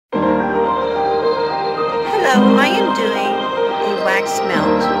I am doing a wax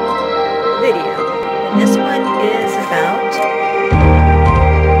melt video, and this one is about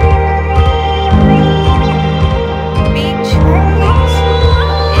beach cookies.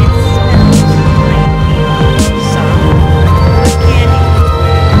 It smells like soft candy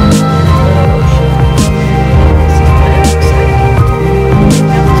or ocean. This is what it looks like. It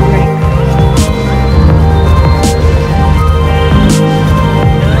smells great.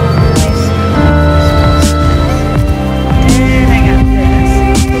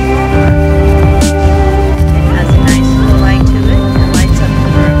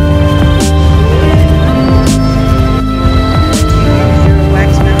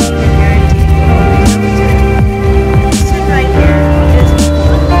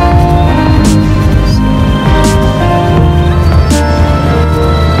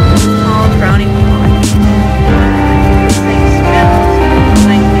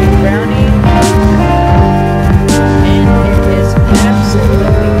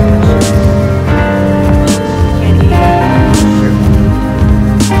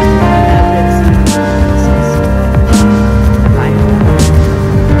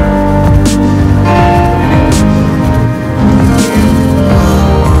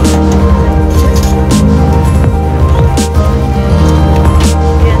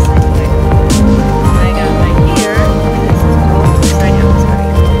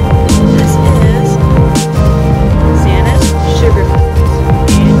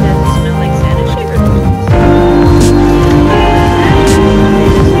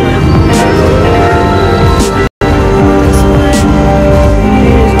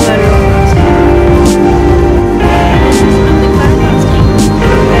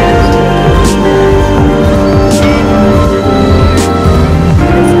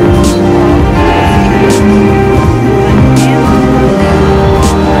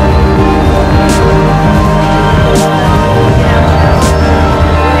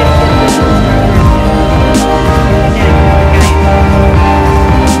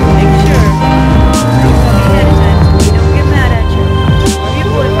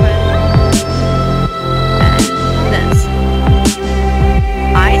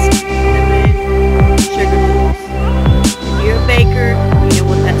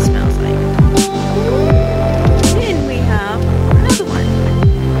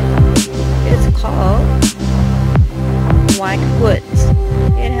 Woods.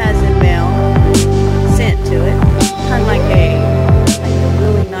 It has a male scent to it, kind of like a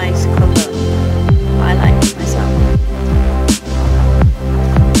really nice cologne. I like it myself.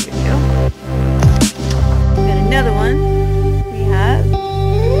 Here we go. Got another one. We have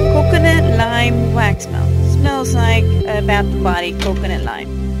coconut lime wax melt. Smells like a Bath and Body coconut lime.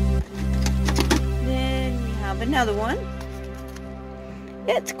 Then we have another one.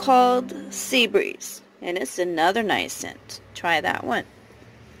 It's called Sea Breeze, and it's another nice scent. Try that one.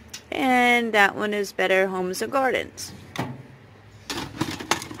 And that one is Better Homes and Gardens.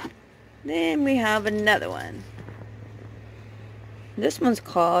 Then we have another one. This one's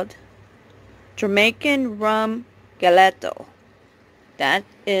called Jamaican Rum Gelato. That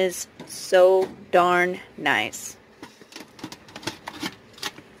is so darn nice.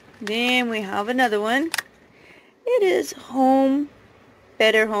 Then we have another one. It is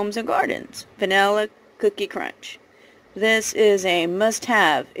Better Homes and Gardens Vanilla Cookie Crunch. This is a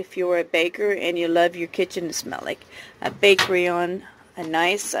must-have if you're a baker and you love your kitchen to smell like a bakery on a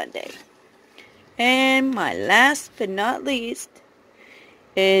nice Sunday. And my last but not least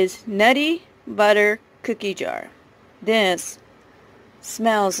is Nutty Butter Cookie Jar. This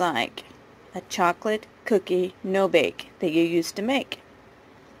smells like a chocolate cookie no bake that you used to make.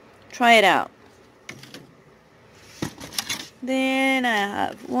 Try it out. Then I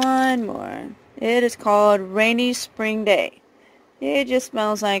have one more. It is called Rainy Spring Day. It just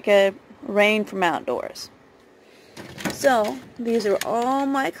smells like a rain from outdoors. So, these are all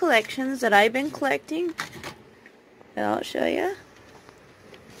my collections that I've been collecting. And I'll show you.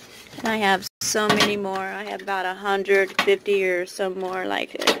 And I have so many more. I have about 150 or some more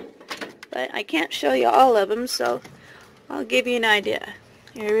like it. But I can't show you all of them, so I'll give you an idea.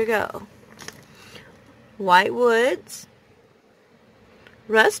 Here we go. White Woods,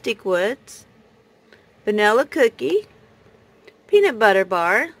 Rustic Woods, Vanilla Cookie, Peanut Butter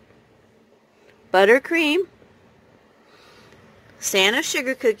Bar, Buttercream, Santa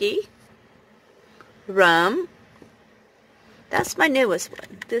Sugar Cookie, Rum. That's my newest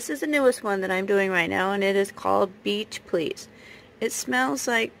one. This is the newest one that I'm doing right now, and it is called Beach Please. It smells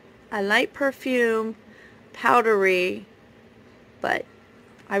like a light perfume, powdery, but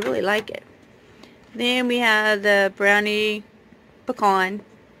I really like it. Then we have the brownie pecan.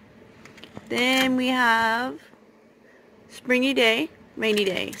 Then we have Springy Day, Rainy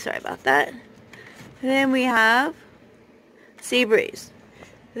Day, sorry about that. Then we have Sea Breeze.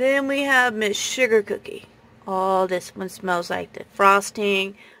 Then we have Miss Sugar Cookie. Oh, this one smells like the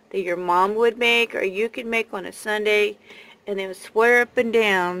frosting that your mom would make or you could make on a Sunday, and they would swear up and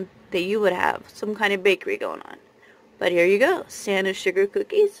down that you would have some kind of bakery going on. But here you go, Santa Sugar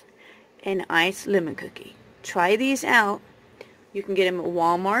Cookies and Ice Lemon Cookie. Try these out. You can get them at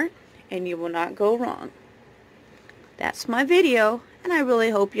Walmart and you will not go wrong. That's my video, and I really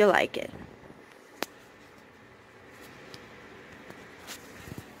hope you like it.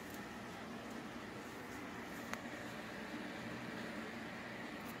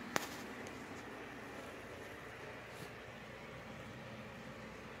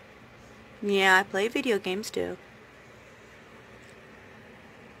 Yeah, I play video games too.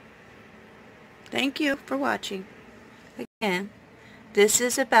 Thank you for watching. Again, this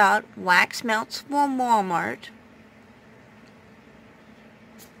is about wax melts from Walmart.